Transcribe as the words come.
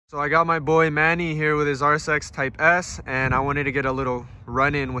So I got my boy Manny here with his RSX Type S, and I wanted to get a little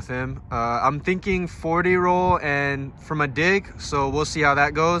run-in with him. I'm thinking 40 roll and from a dig, so we'll see how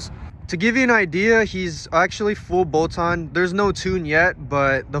that goes. To give you an idea, he's actually full bolt-on. There's no tune yet,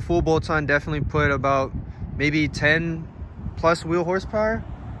 but the full bolt-on definitely put about maybe 10 plus wheel horsepower,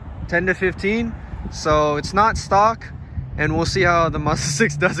 10 to 15. So it's not stock, and we'll see how the Mazda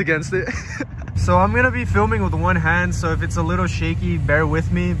 6 does against it. So I'm gonna be filming with one hand, so if it's a little shaky, bear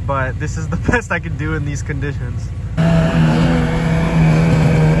with me, but this is the best I can do in these conditions.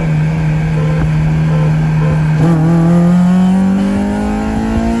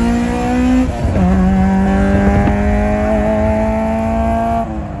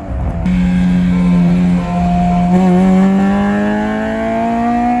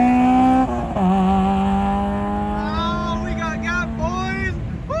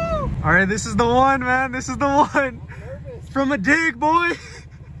 This is the one, man. This is the one. From a dig, boy.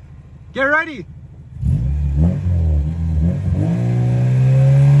 Get ready.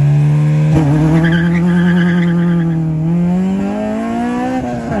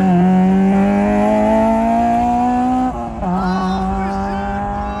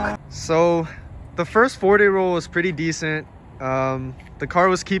 So the first 40 roll was pretty decent. The car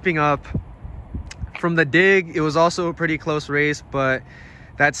was keeping up. From the dig, it was also a pretty close race, but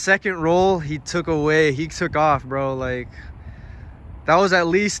that second roll, he took off, bro. Like, that was at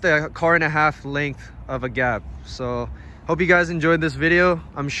least a car and a half length of a gap. So hope you guys enjoyed this video.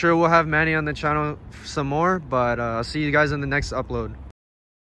 I'm sure we'll have Manny on the channel some more, but I'll see you guys in the next upload.